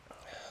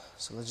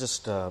So let's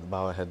just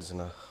bow our heads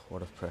in a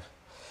word of prayer.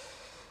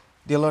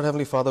 Dear Lord,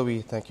 Heavenly Father, we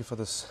thank you for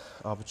this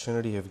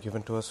opportunity you've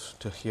given to us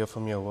to hear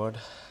from your word.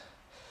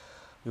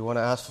 We want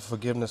to ask for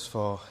forgiveness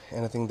for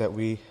anything that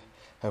we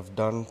have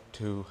done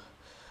to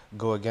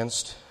go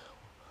against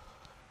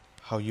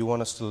how you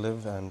want us to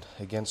live and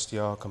against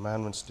your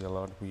commandments, dear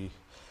Lord. We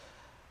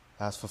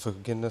ask for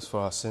forgiveness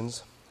for our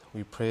sins.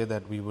 We pray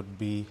that we would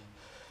be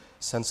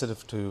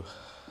sensitive to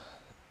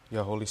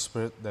your Holy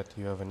Spirit that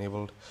you have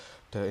enabled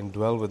to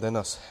indwell within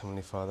us,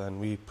 Heavenly Father.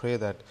 And we pray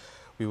that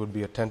we would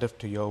be attentive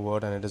to your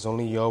word, and it is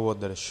only your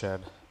word that is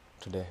shared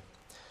today.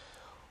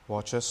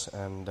 Watch us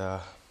and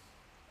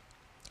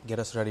get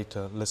us ready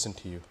to listen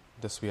to you.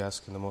 This we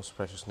ask in the most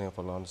precious name of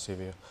our Lord and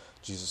Savior,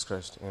 Jesus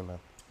Christ. Amen.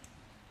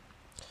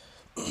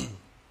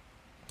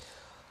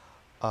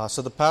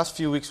 So the past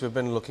few weeks we've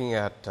been looking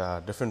at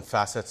different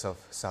facets of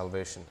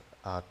salvation.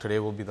 Today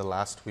will be the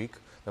last week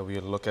that we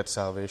will look at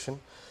salvation.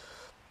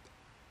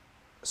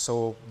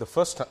 So the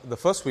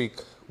first week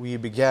we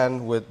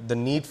began with the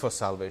need for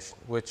salvation,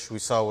 which we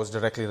saw was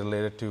directly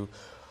related to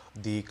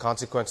the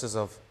consequences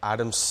of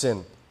Adam's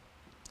sin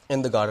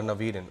in the Garden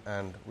of Eden.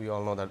 And we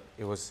all know that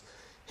it was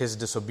his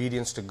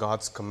disobedience to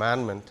God's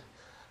commandment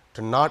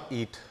to not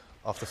eat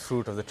of the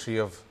fruit of the tree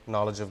of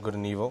knowledge of good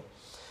and evil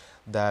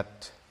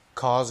that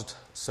caused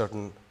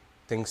certain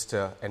things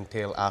to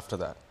entail after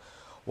that.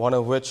 One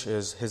of which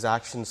is his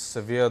actions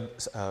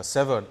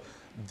severed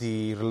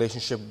the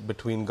relationship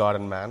between God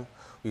and man.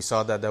 We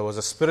saw that there was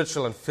a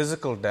spiritual and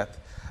physical death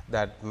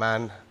that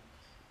man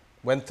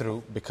went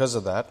through because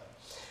of that.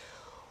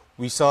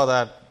 We saw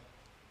that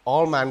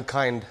all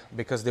mankind,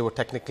 because they were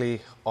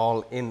technically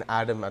all in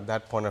Adam at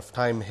that point of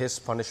time, his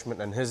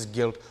punishment and his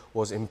guilt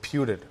was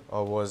imputed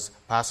or was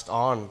passed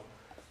on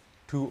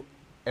to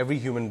every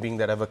human being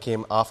that ever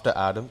came after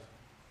Adam.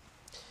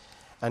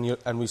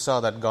 And we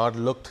saw that God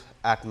looked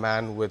at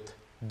man with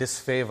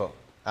disfavor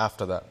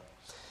after that.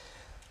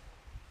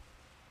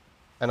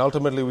 And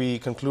ultimately we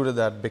concluded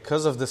that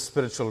because of this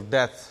spiritual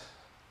death,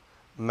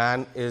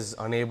 man is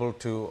unable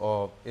to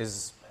or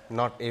is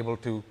not able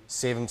to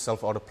save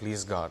himself or to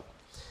please God.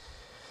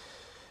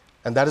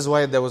 And that is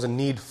why there was a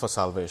need for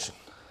salvation.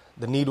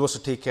 The need was to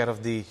take care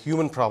of the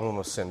human problem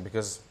of sin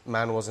because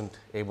man wasn't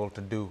able to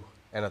do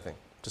anything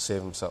to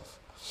save himself.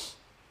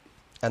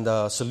 And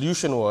the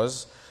solution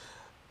was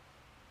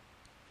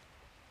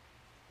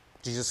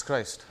Jesus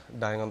Christ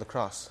dying on the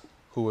cross,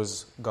 who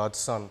was God's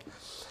Son.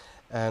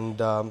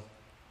 And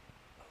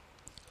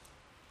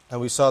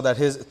we saw that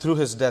through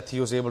his death, he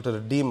was able to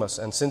redeem us.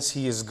 And since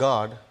he is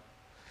God,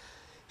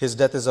 his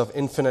death is of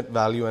infinite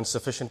value and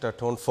sufficient to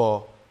atone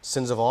for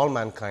sins of all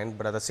mankind.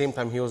 But at the same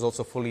time, he was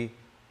also fully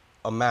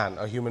a man,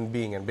 a human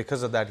being. And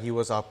because of that, he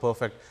was our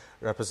perfect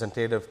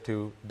representative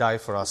to die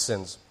for our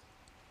sins.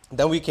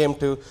 Then we came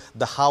to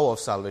the how of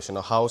salvation,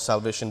 or how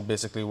salvation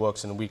basically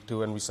works in week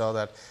 2. And we saw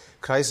that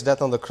Christ's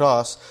death on the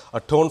cross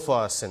atoned for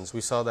our sins.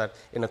 We saw that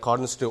in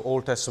accordance to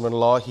Old Testament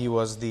law, he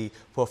was the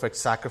perfect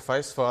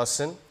sacrifice for our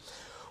sin.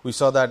 We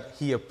saw that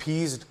he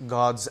appeased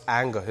God's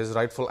anger, his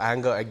rightful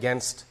anger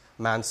against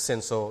man's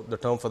sin. So the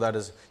term for that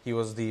is he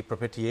was the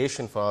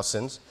propitiation for our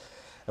sins.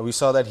 And we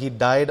saw that he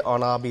died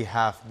on our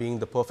behalf, being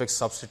the perfect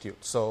substitute.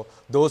 So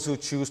those who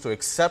choose to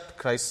accept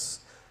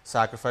Christ's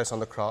sacrifice on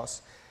the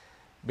cross,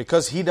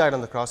 because he died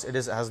on the cross, it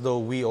is as though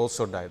we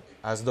also died,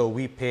 as though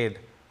we paid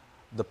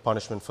the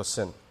punishment for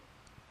sin.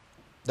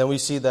 Then we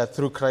see that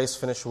through Christ's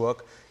finished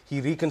work,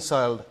 he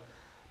reconciled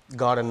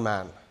God and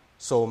man.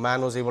 So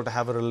man was able to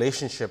have a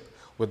relationship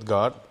with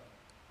God.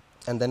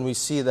 And then we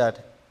see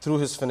that through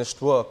his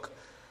finished work,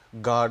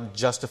 God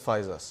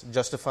justifies us.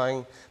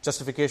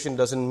 Justification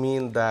doesn't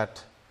mean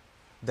that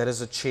there is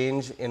a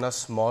change in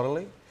us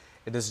morally.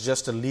 It is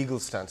just a legal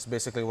stance.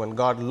 Basically, when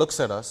God looks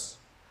at us,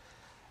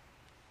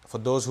 for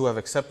those who have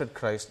accepted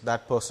Christ,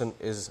 that person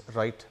is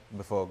right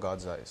before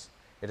God's eyes.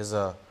 It is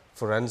a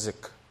forensic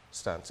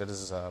stance. It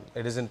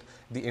isn't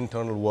the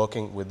internal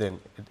working within.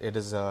 It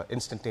is an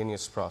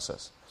instantaneous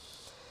process.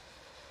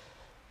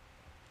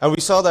 And we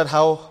saw that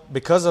how,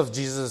 because of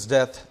Jesus'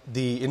 death,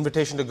 the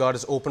invitation to God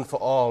is open for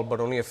all,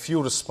 but only a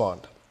few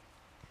respond.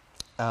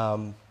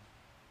 And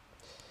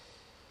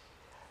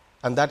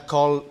that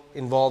call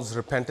involves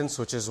repentance,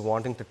 which is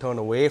wanting to turn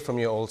away from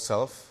your old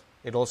self.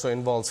 It also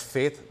involves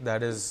faith,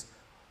 that is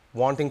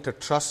wanting to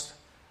trust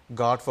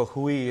God for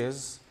who he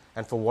is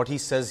and for what he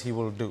says he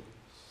will do.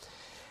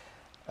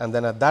 And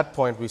then at that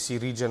point, we see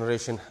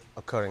regeneration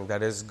occurring.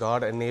 That is,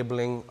 God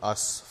enabling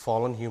us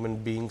fallen human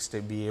beings to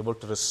be able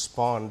to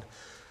respond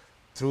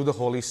through the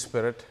Holy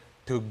Spirit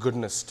to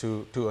goodness,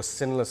 to a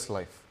sinless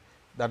life.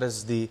 That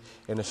is the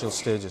initial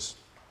stages.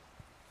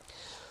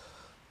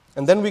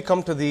 And then we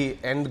come to the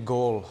end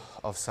goal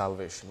of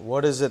salvation.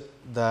 What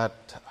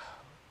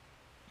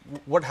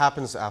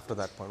happens after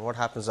that point? What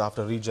happens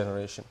after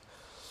regeneration?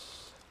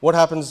 What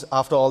happens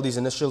after all these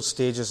initial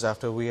stages,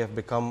 after we have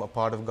become a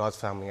part of God's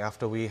family,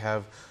 after we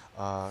have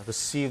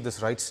received this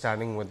right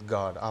standing with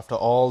God, after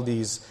all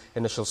these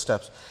initial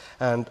steps?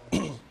 And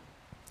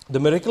the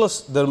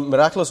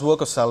miraculous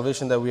work of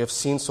salvation that we have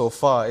seen so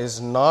far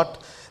is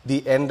not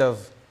the end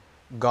of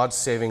God's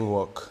saving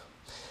work.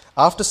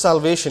 After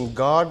salvation,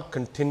 God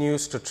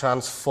continues to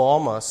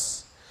transform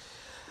us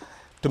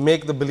to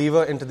make the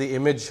believer into the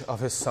image of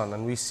His Son.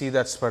 And we see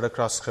that spread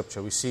across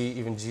Scripture. We see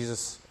even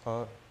Jesus,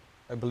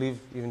 I believe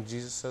even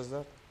Jesus says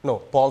that. No,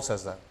 Paul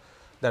says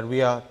that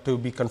we are to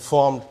be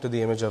conformed to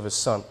the image of His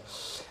Son.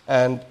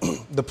 And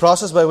the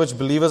process by which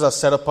believers are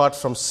set apart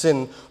from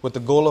sin with the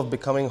goal of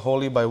becoming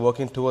holy by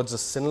working towards a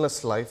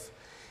sinless life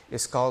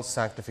is called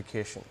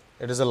sanctification.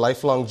 It is a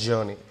lifelong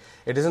journey.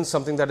 It isn't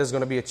something that is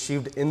going to be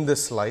achieved in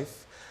this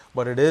life,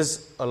 but it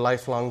is a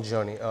lifelong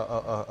journey,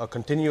 a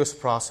continuous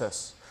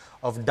process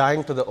of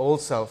dying to the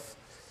old self,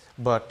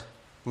 but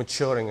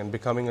maturing and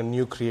becoming a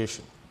new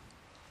creation,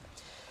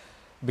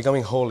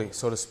 becoming holy,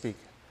 so to speak.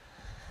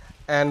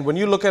 And when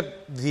you look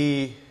at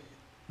the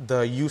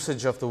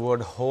usage of the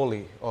word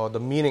holy, or the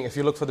meaning, if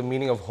you look for the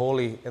meaning of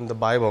holy in the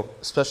Bible,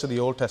 especially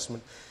the Old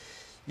Testament,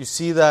 you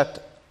see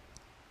that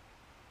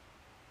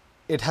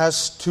it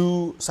has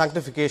two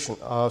sanctification,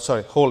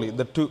 holy,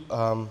 the two,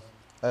 I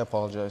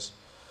apologize.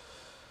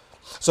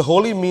 So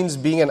holy means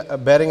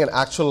bearing an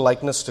actual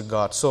likeness to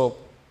God. So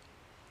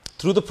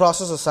through the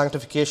process of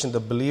sanctification, the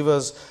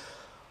believer's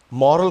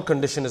moral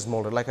condition is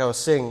molded. Like I was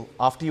saying,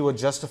 after you were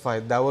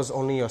justified, that was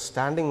only your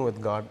standing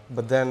with God,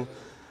 but then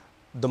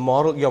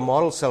your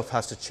moral self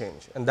has to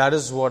change. And that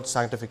is what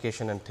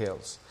sanctification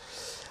entails,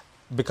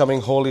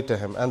 becoming holy to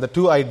Him. And the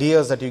two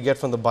ideas that you get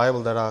from the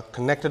Bible that are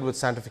connected with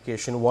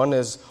sanctification, one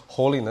is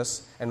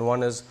holiness and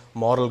one is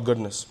moral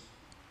goodness.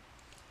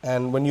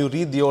 And when you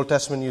read the Old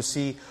Testament, you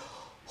see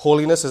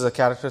holiness is a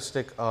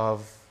characteristic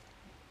of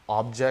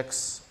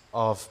objects,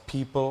 of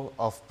people,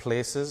 of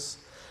places.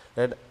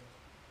 Right?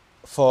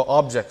 For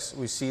objects,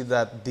 we see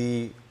that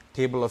the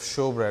table of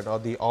showbread or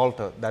the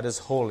altar, that is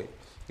holy.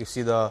 You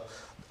see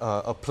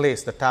a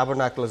place, the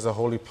tabernacle is a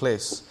holy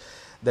place.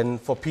 Then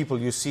for people,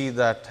 you see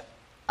that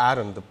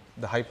Aaron,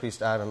 the high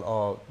priest Aaron,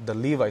 or the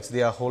Levites,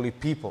 they are holy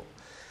people.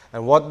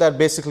 And what that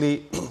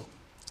basically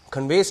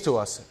conveys to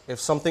us, if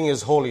something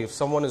is holy, if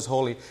someone is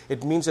holy,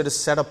 it means it is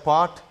set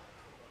apart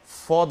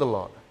for the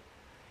Lord.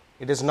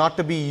 It is not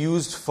to be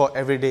used for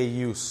everyday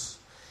use.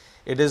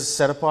 It is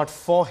set apart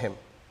for Him.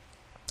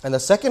 And the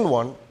second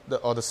one,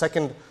 the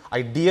second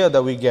idea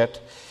that we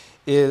get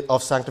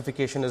of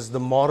sanctification is the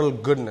moral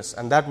goodness.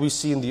 And that we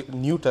see in the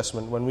New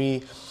Testament when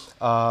we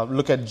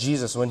look at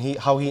Jesus,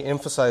 how He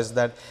emphasized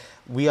that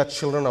we are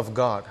children of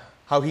God,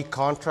 how He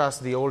contrasts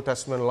the Old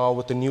Testament law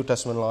with the New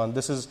Testament law. And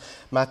this is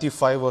Matthew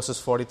 5 verses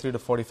 43 to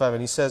 45.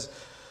 And He says,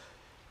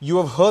 "You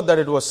have heard that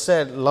it was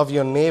said, 'Love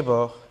your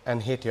neighbor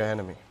and hate your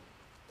enemy.'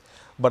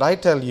 But I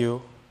tell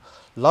you,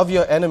 love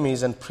your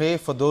enemies and pray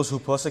for those who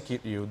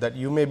persecute you, that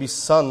you may be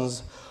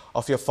sons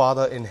of your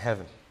Father in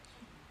heaven.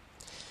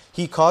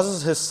 He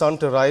causes His sun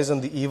to rise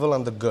on the evil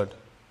and the good,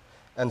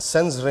 and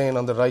sends rain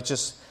on the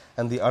righteous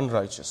and the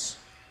unrighteous."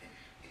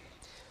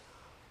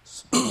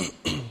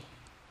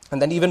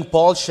 And then even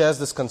Paul shares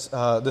this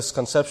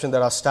conception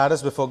that our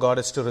status before God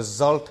is to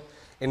result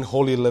in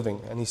holy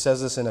living. And he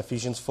says this in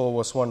Ephesians 4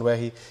 verse 1,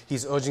 where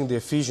he's urging the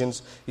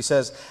Ephesians. He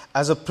says,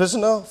 "As a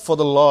prisoner for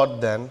the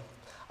Lord, then,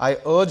 I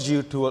urge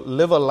you to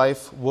live a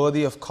life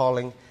worthy of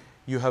calling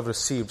you have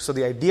received." So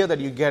the idea that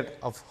you get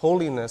of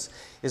holiness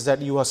is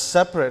that you are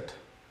separate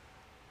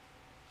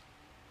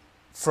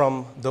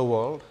from the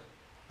world,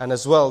 and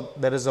as well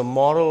there is a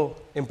moral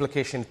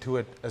implication to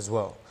it as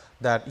well,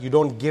 that you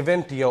don't give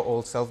in to your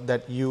old self,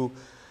 that you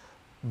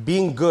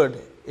being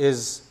good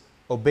is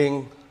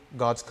obeying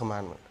God's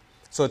commandment.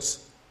 So it's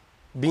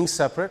being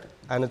separate,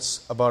 and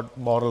it's about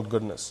moral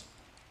goodness.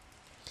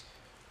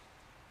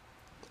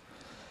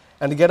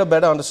 And to get a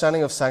better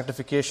understanding of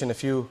sanctification,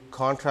 if you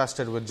contrast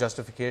it with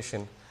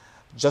justification,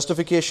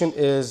 justification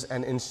is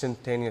an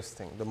instantaneous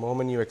thing. The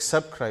moment you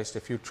accept Christ,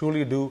 if you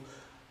truly do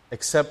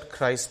accept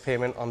Christ's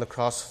payment on the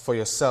cross for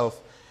yourself,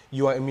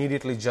 you are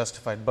immediately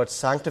justified. But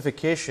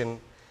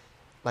sanctification,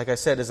 like I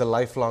said, is a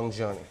lifelong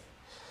journey.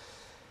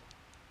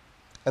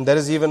 And there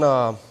is even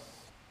a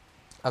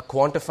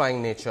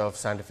quantifying nature of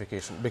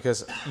sanctification,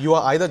 because you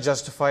are either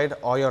justified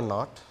or you're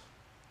not,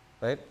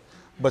 right?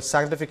 But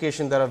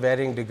sanctification, there are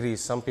varying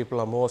degrees. Some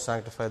people are more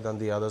sanctified than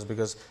the others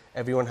because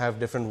everyone have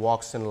different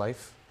walks in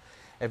life.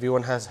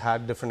 Everyone has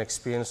had different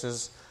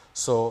experiences.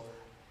 So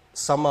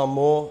some are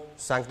more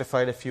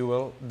sanctified, if you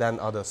will,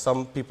 than others.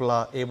 Some people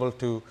are able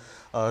to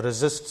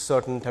resist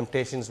certain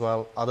temptations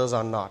while others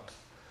are not.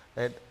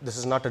 Right? This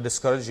is not to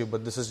discourage you,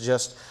 but this is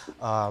just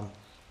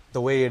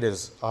the way it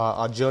is.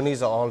 Our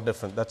journeys are all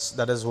different.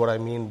 That is what I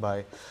mean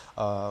by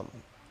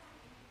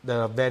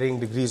there are varying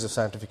degrees of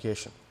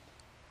sanctification.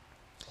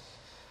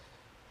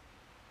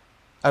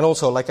 And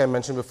also, like I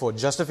mentioned before,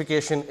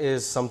 justification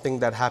is something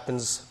that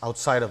happens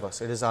outside of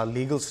us. It is our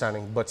legal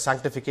standing, but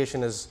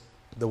sanctification is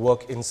the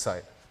work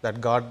inside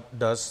that God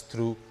does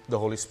through the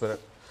Holy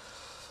Spirit.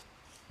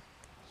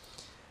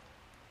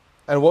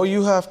 And what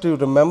you have to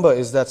remember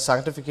is that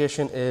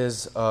sanctification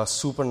is a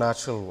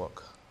supernatural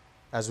work.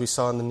 As we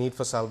saw in the need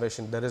for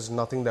salvation, there is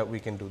nothing that we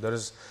can do. There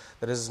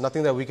is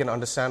nothing that we can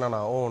understand on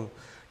our own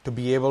to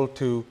be able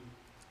to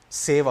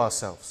save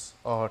ourselves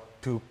or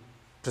to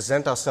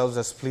present ourselves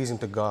as pleasing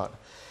to God.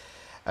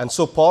 And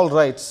so Paul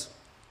writes,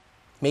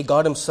 may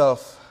God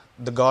himself,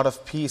 the God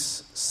of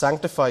peace,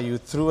 sanctify you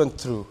through and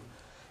through.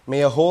 May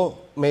your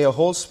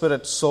whole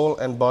spirit, soul,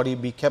 and body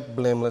be kept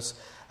blameless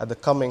at the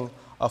coming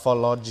of our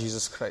Lord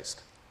Jesus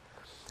Christ.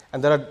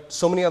 And there are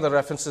so many other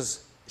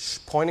references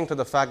pointing to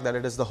the fact that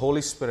it is the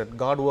Holy Spirit,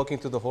 God working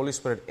through the Holy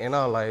Spirit in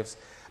our lives,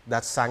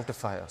 that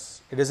sanctify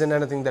us. It isn't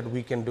anything that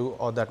we can do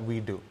or that we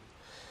do.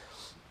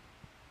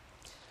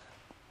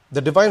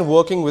 The divine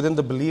working within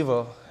the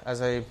believer,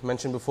 as I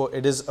mentioned before,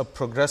 it is a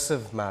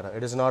progressive matter.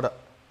 It is not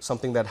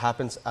something that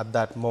happens at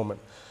that moment.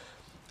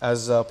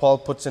 As Paul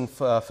puts in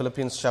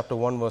Philippians chapter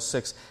 1, verse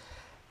 6,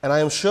 and I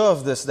am sure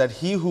of this, that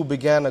he who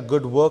began a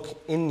good work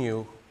in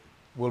you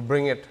will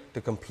bring it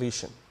to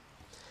completion.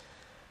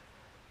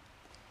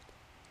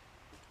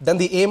 Then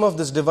the aim of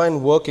this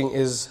divine working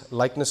is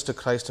likeness to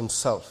Christ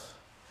himself.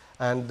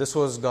 And this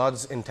was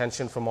God's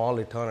intention from all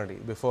eternity.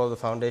 Before the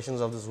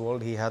foundations of this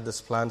world, he had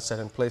this plan set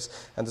in place.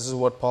 And this is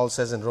what Paul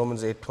says in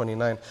Romans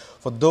 8:29.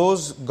 For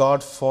those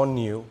God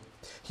foreknew,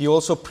 he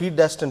also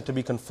predestined to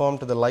be conformed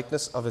to the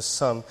likeness of his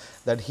Son,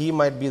 that he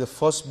might be the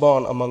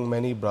firstborn among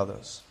many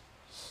brothers.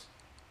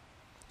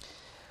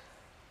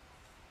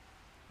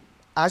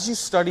 As you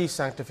study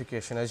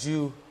sanctification, as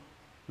you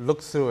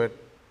look through it,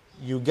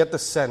 you get the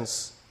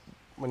sense,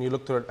 when you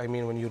look through it,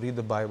 when you read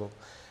the Bible,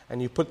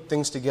 and you put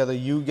things together,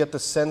 you get the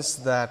sense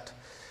that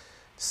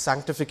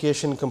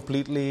sanctification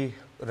completely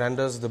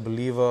renders the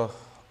believer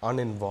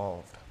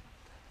uninvolved,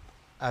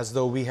 as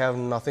though we have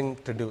nothing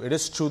to do. It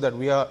is true that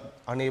we are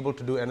unable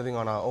to do anything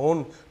on our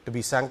own to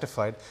be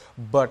sanctified,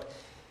 but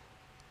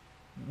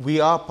we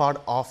are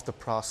part of the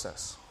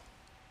process.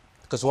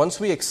 Because once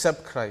we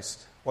accept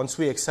Christ, once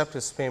we accept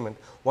his payment,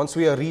 once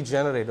we are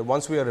regenerated,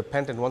 once we are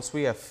repentant, once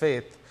we have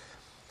faith,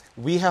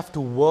 we have to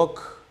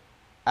work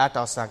at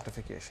our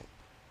sanctification.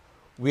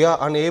 We are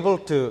unable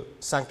to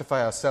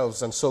sanctify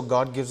ourselves, and so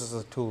God gives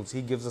us the tools.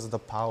 He gives us the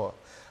power.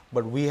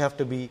 But we have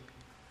to be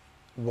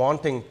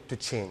wanting to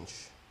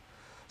change.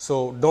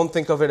 So don't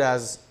think of it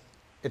as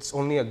it's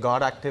only a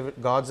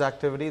God's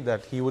activity,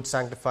 that he would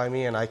sanctify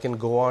me and I can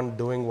go on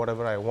doing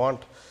whatever I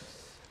want.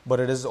 But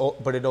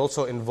it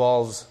also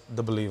involves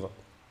the believer.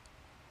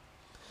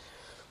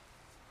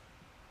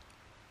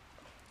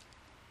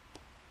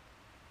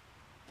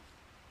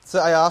 So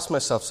I asked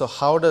myself, so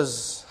how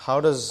does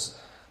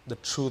the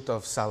truth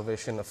of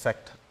salvation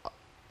affect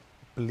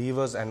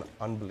believers and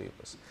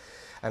unbelievers?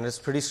 And it's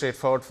pretty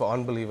straightforward for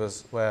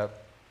unbelievers, where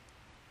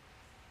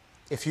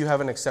if you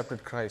haven't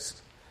accepted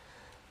Christ,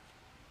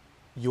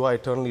 you are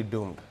eternally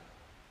doomed.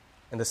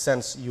 In the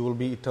sense, you will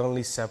be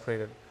eternally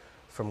separated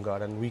from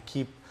God. And we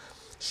keep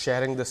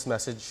sharing this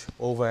message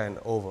over and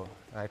over.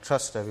 I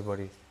trust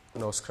everybody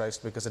knows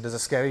Christ, because it is a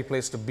scary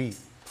place to be.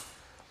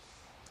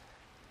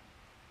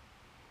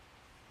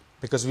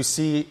 Because we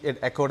see it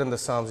echoed in the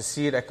Psalms, we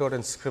see it echoed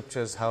in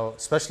scriptures, how,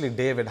 especially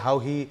David, how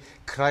he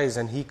cries,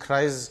 and he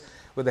cries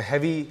with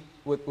heavy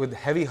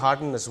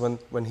heartedness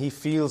when he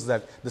feels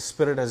that the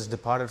Spirit has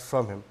departed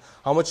from him.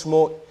 How much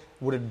more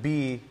would it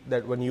be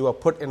that when you are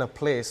put in a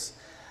place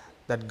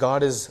that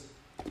God is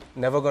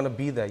never going to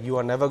be there, you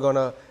are never going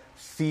to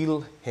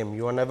feel him,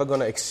 you are never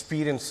going to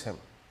experience him.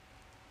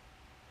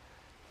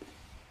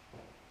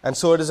 And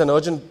so it is an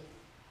urgent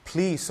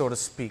plea, so to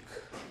speak,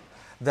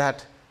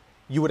 that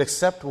you would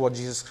accept what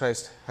Jesus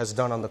Christ has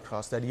done on the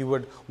cross, that you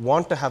would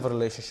want to have a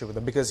relationship with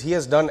him, because he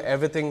has done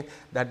everything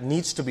that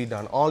needs to be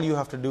done. All you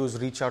have to do is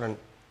reach out and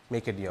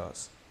make it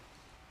yours.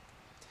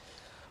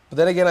 But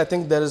then again, I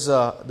think there is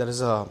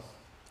a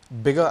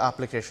bigger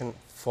application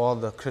for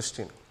the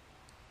Christian.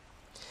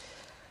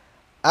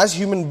 As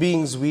human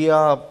beings, we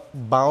are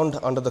bound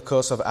under the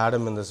curse of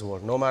Adam in this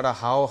world. No matter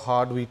how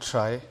hard we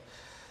try,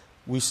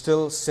 we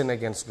still sin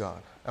against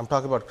God. I'm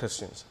talking about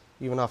Christians,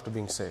 even after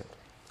being saved.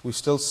 We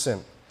still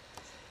sin.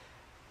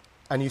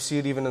 And you see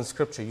it even in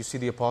Scripture. You see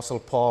the Apostle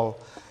Paul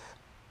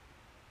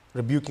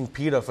rebuking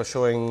Peter for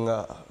showing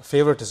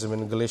favoritism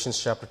in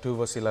Galatians chapter 2,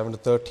 verse 11 to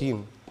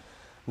 13.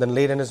 Then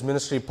later in his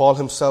ministry, Paul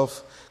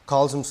himself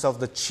calls himself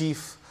the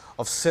chief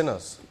of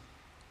sinners.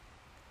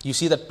 You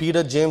see that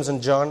Peter, James,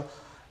 and John,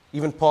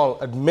 even Paul,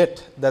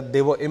 admit that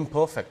they were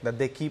imperfect, that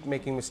they keep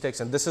making mistakes.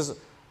 And this is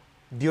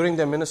during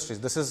their ministries.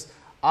 This is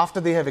after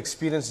they have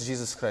experienced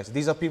Jesus Christ.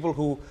 These are people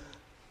who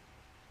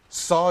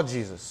saw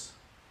Jesus.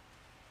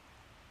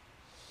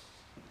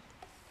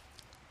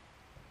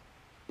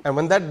 And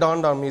when that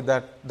dawned on me,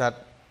 that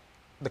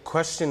the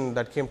question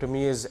that came to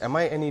me is, am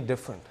I any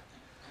different?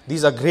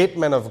 These are great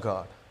men of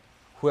God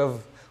who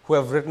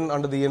have written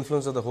under the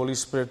influence of the Holy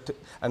Spirit,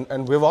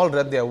 and we've all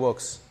read their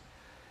works.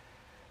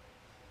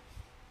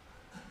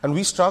 And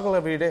we struggle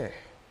every day.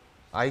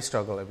 I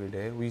struggle every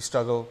day. We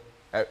struggle,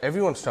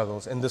 everyone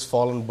struggles in this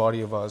fallen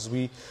body of ours.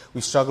 We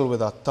struggle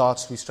with our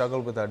thoughts, we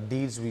struggle with our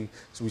deeds, we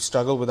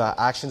struggle with our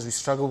actions, we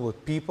struggle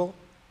with people.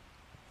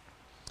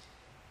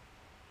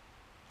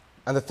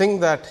 And the thing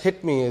that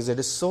hit me is it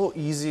is so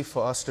easy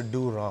for us to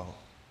do wrong.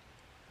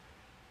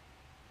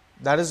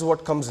 That is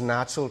what comes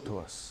natural to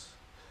us.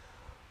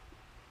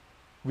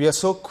 We are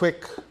so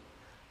quick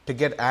to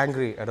get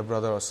angry at a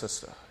brother or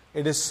sister.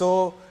 It is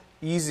so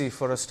easy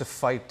for us to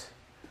fight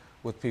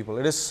with people.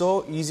 It is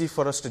so easy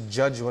for us to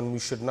judge when we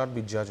should not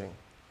be judging.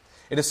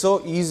 It is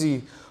so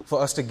easy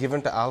for us to give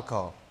in to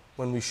alcohol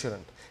when we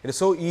shouldn't. It is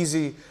so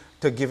easy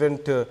to give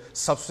in to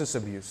substance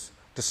abuse,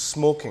 to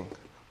smoking,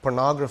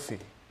 pornography.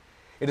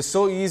 It is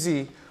so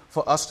easy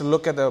for us to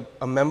look at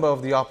a member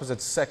of the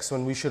opposite sex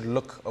when we should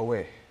look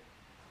away.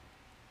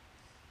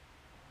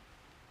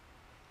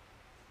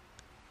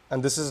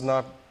 And this is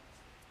not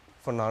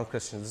for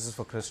non-Christians, this is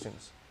for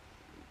Christians.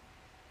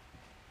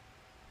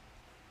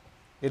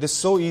 It is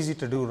so easy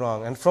to do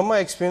wrong. And from my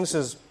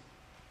experiences,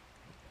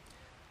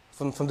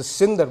 from the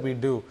sin that we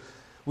do,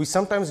 we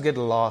sometimes get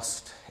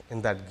lost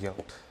in that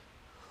guilt.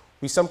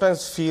 We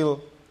sometimes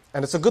feel,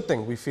 and it's a good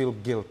thing, we feel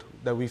guilt,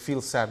 that we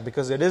feel sad,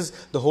 because it is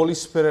the Holy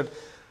Spirit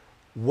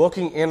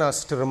working in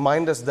us to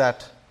remind us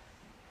that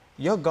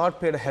your God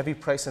paid a heavy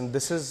price and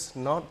this is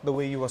not the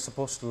way you are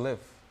supposed to live.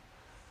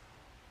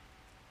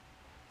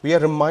 We are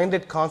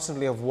reminded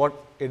constantly of what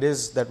it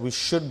is that we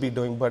should be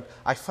doing, but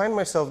I find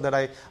myself that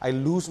I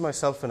lose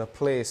myself in a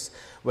place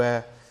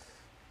where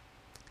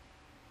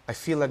I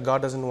feel that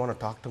God doesn't want to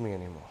talk to me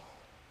anymore.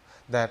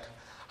 That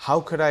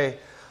how could I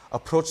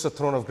approach the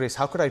throne of grace?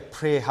 How could I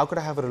pray? How could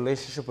I have a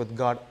relationship with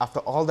God? After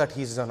all that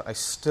He's done, I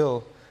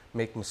still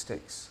make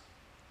mistakes.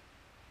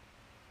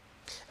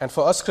 And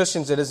for us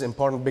Christians, it is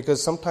important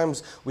because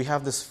sometimes we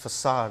have this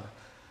facade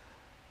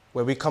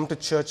where we come to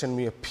church and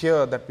we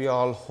appear that we are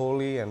all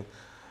holy and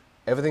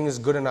everything is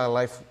good in our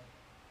life.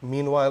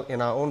 Meanwhile,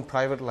 in our own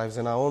private lives,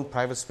 in our own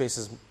private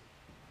spaces,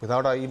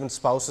 without our even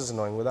spouses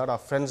knowing, without our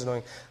friends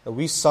knowing, that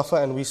we suffer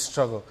and we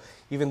struggle.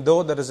 Even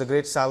though there is a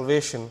great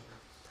salvation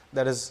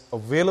that is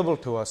available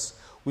to us,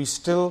 we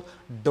still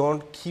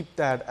don't keep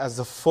that as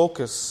the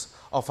focus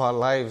of our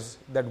lives,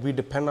 that we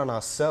depend on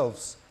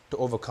ourselves to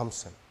overcome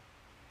sin.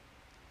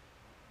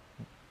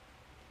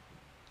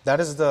 That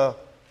is the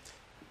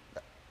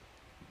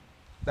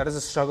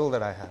struggle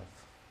that I have.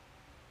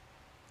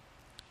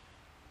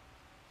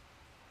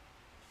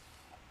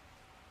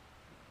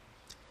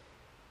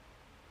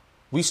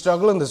 We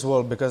struggle in this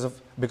world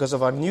because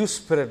of our new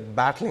spirit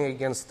battling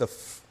against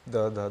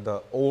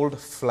the old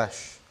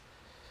flesh.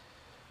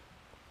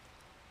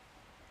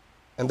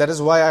 And that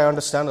is why I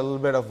understand a little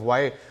bit of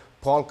why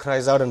Paul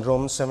cries out in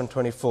Romans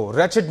 7:24,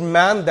 "Wretched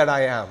man that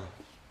I am,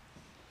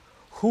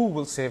 who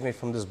will save me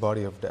from this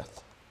body of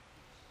death?"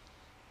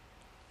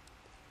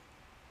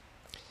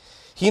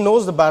 He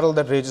knows the battle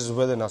that rages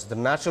within us, the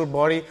natural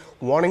body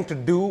wanting to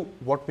do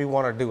what we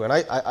want to do. And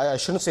I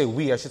shouldn't say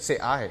we, I should say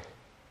I.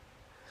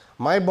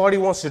 My body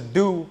wants to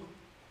do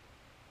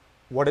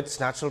what its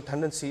natural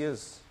tendency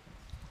is.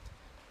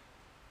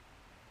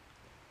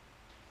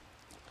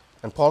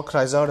 And Paul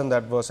cries out in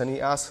that verse, and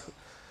he asks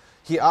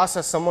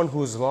as someone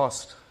who is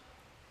lost,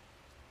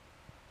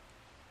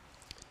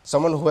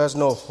 someone who has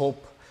no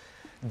hope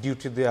due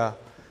to their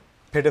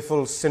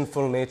pitiful,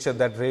 sinful nature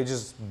that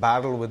rages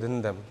battle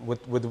within them,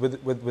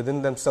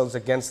 within themselves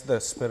against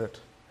the Spirit.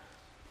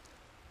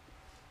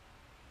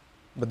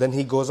 But then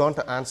he goes on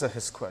to answer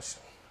his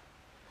question.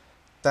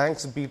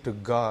 Thanks be to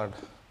God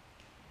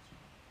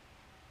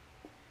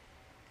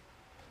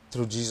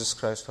through Jesus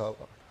Christ our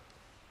Lord.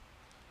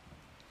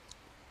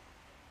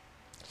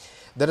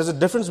 There is a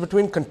difference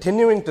between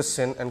continuing to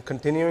sin and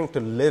continuing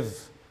to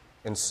live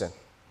in sin.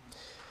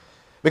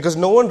 Because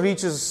no one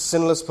reaches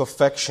sinless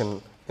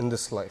perfection in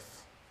this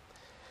life.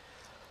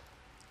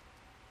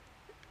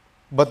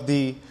 But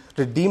the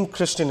redeemed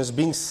Christian is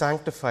being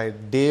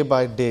sanctified day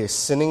by day,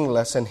 sinning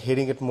less and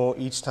hating it more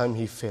each time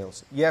he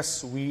fails.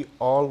 Yes, we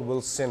all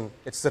will sin.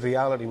 It's the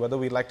reality. Whether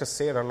we like to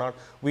say it or not,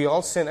 we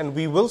all sin and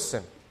we will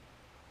sin.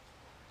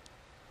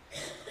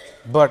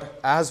 But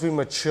as we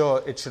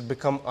mature, it should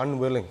become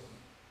unwilling.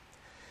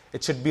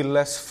 It should be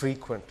less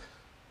frequent.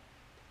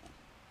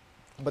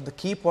 But the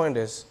key point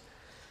is,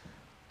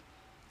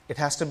 it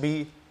has to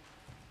be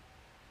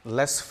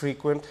less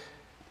frequent.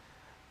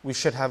 We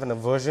should have an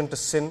aversion to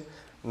sin,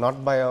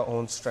 not by our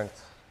own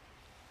strength,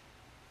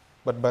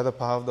 but by the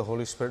power of the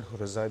Holy Spirit who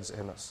resides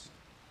in us.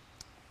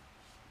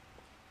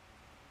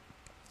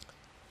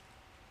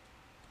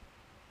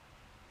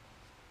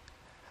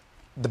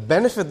 The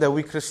benefit that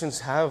we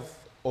Christians have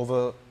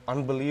over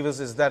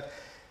unbelievers is that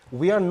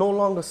we are no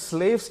longer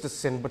slaves to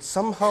sin, but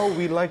somehow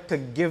we like to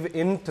give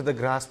in to the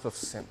grasp of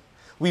sin.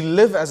 We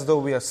live as though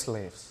we are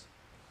slaves.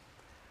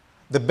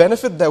 The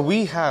benefit that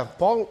we have,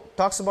 Paul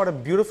talks about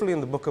it beautifully in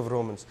the book of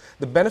Romans.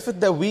 The benefit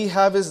that we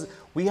have is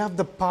we have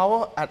the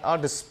power at our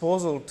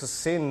disposal to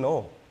say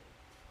no.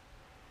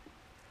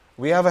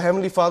 We have a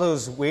Heavenly Father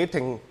who's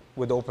waiting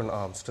with open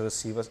arms to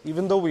receive us,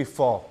 even though we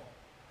fall.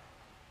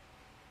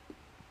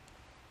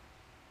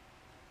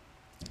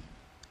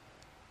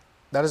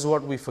 That is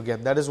what we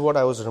forget. That is what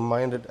I was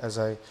reminded as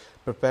I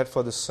prepared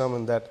for this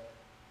sermon, that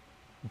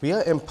we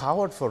are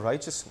empowered for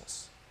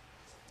righteousness.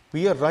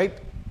 We are right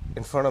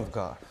in front of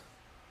God.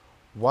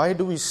 Why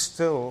do we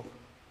still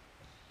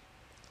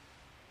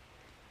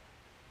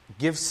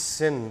give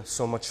sin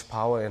so much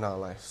power in our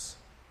lives?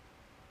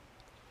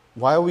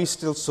 Why are we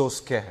still so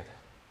scared?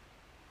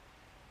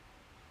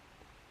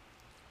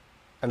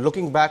 And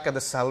looking back at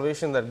the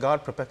salvation that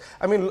God prepared.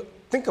 I mean,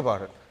 think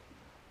about it.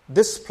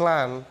 This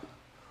plan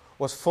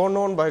was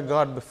foreknown by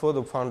God before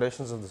the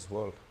foundations of this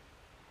world.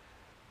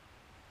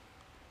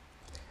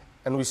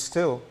 And we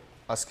still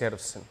are scared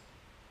of sin.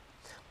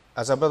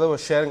 As our brother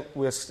was sharing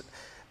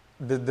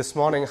this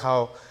morning,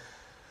 how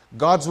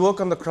God's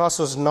work on the cross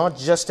was not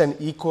just an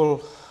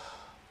equal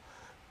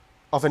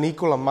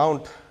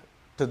amount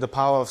to the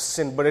power of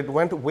sin, but it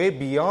went way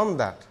beyond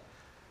that.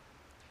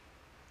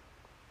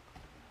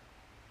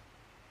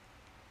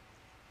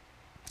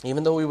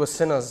 Even though we were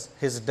sinners,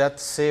 His death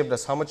saved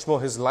us. How much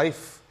more His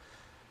life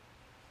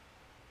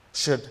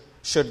should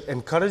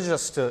encourage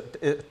us to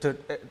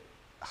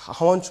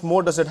how much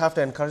more does it have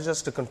to encourage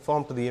us to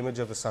conform to the image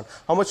of the Son?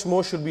 How much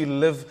more should we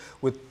live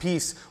with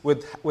peace,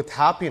 with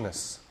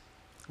happiness?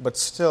 But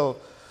still,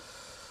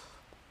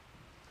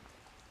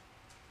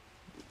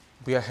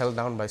 we are held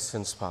down by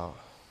sin's power.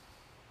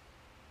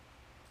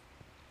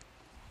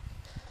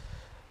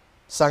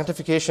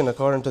 Sanctification,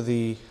 according to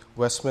the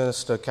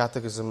Westminster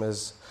Catechism,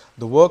 is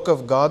the work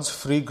of God's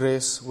free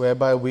grace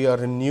whereby we are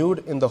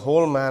renewed in the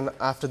whole man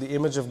after the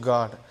image of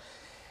God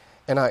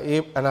and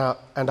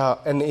are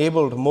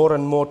enabled more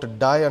and more to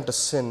die unto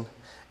sin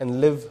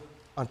and live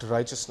unto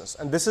righteousness.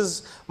 And this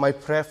is my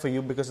prayer for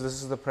you, because this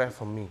is the prayer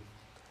for me.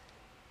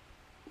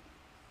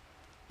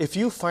 If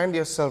you find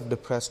yourself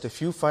depressed,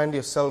 if you find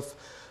yourself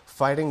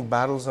fighting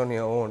battles on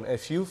your own,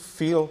 if you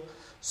feel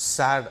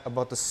sad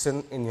about the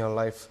sin in your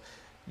life,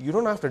 you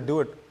don't have to do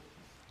it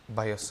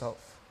by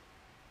yourself.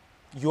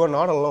 You are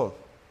not alone.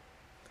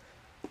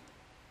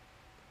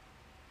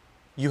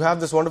 You have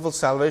this wonderful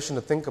salvation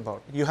to think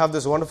about. You have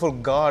this wonderful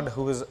God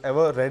who is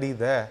ever ready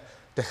there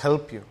to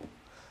help you.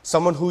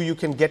 Someone who you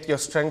can get your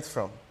strength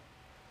from.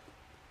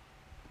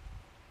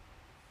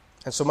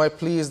 And so my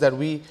plea is that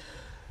we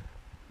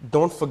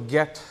don't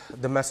forget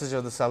the message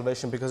of the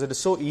salvation, because it is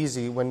so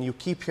easy when you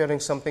keep hearing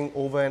something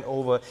over and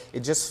over, it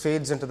just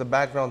fades into the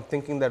background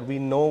thinking that we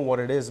know what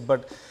it is.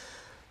 But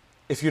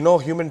if you know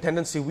human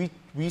tendency,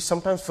 we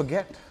sometimes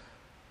forget.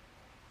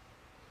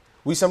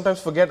 We sometimes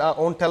forget our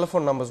own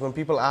telephone numbers. When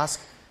people ask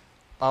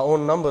our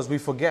own numbers, we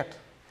forget.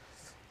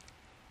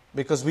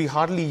 Because we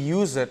hardly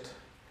use it.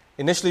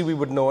 Initially we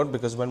would know it,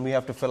 because when we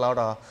have to fill out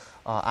our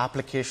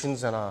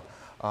applications and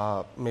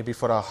maybe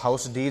for our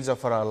house deeds or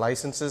for our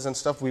licenses and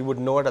stuff, we would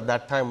know it at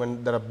that time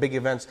when there are big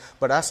events.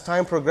 But as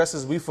time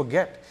progresses, we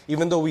forget.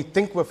 Even though we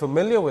think we're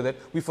familiar with it,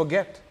 we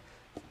forget.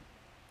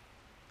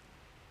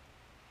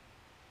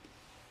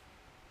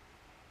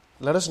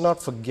 Let us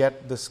not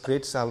forget this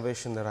great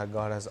salvation that our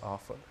God has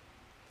offered.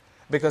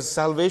 Because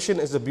salvation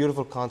is a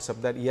beautiful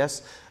concept, that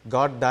yes,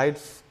 God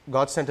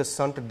sent His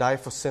Son to die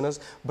for sinners,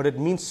 but it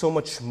means so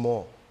much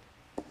more.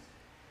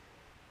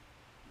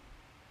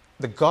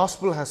 The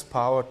gospel has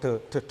power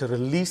to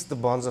release the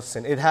bonds of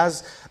sin. It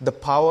has the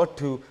power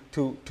to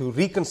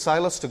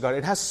reconcile us to God.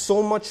 It has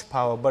so much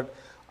power, but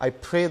I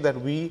pray that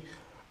we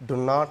do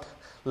not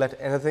let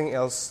anything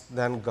else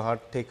than God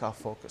take our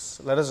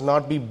focus. Let us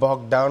not be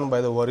bogged down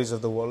by the worries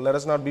of the world. Let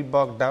us not be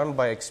bogged down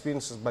by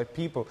experiences, by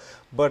people,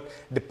 but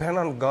depend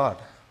on God.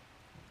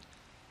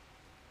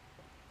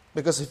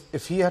 Because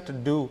if He had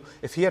to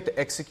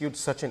execute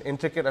such an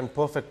intricate and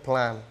perfect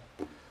plan,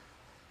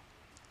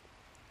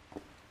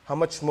 how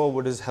much more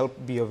would His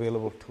help be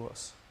available to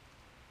us?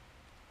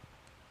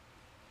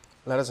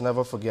 Let us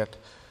never forget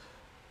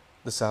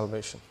the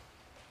salvation.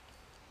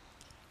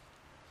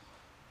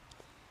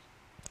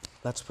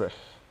 Let's pray.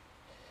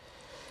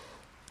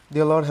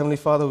 Dear Lord, Heavenly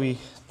Father, we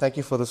thank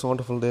You for this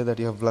wonderful day that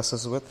You have blessed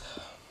us with.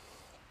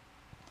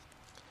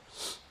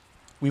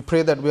 We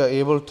pray that we are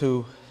able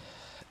to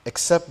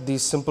accept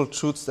these simple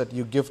truths that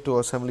You give to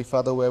us, Heavenly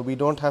Father, where we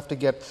don't have to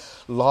get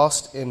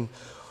lost in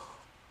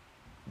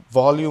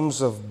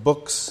volumes of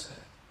books.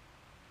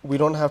 We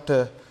don't have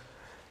to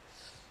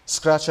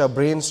scratch our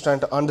brains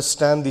trying to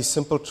understand these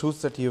simple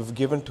truths that You've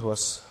given to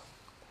us.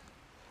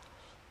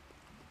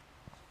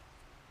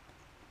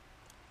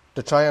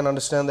 To try and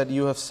understand that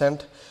You have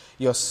sent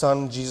Your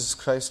Son, Jesus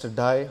Christ, to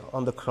die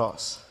on the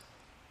cross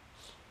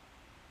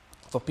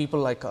for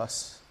people like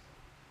us.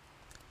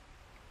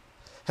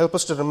 Help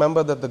us to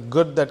remember that the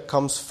good that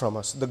comes from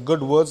us, the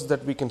good words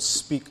that we can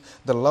speak,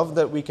 the love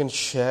that we can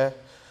share,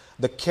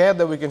 the care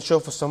that we can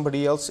show for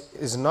somebody else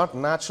is not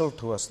natural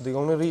to us. The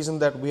only reason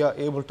that we are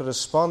able to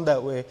respond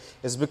that way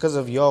is because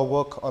of Your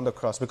work on the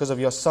cross, because of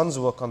Your Son's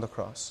work on the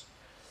cross.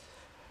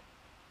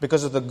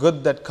 Because of the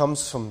good that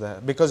comes from there.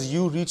 Because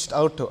You reached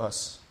out to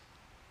us.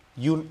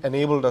 You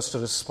enabled us to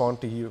respond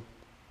to You.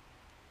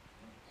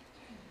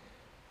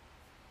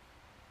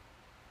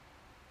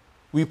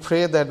 We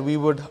pray that we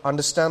would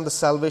understand the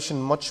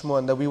salvation much more,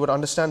 and that we would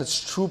understand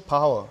its true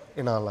power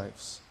in our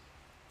lives.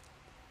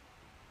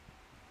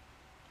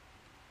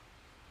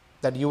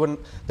 That you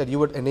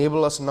would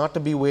enable us not to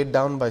be weighed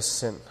down by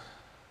sin.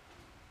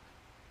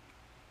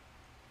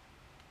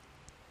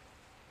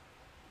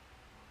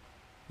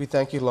 We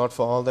thank You, Lord,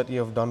 for all that You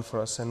have done for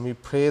us, and we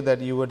pray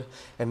that You would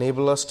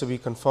enable us to be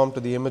conformed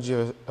to the image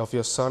of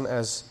Your Son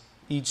as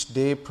each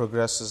day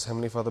progresses,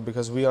 Heavenly Father,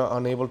 because we are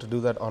unable to do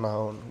that on our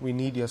own. We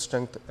need your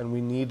strength and we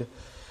need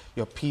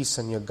your peace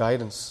and your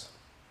guidance.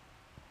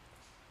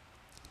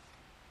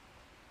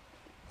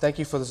 Thank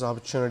you for this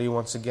opportunity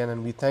once again,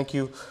 and we thank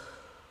you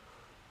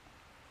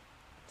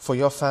for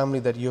your family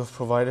that you have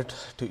provided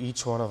to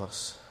each one of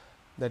us,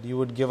 that you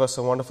would give us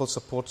a wonderful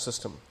support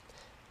system.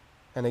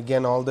 And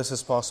again, all this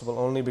is possible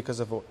only because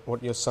of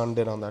what your Son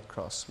did on that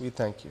cross. We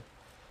thank you.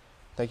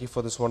 Thank you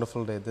for this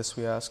wonderful day. This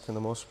we ask in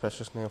the most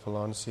precious name of our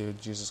Lord and Savior,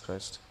 Jesus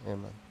Christ.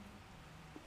 Amen.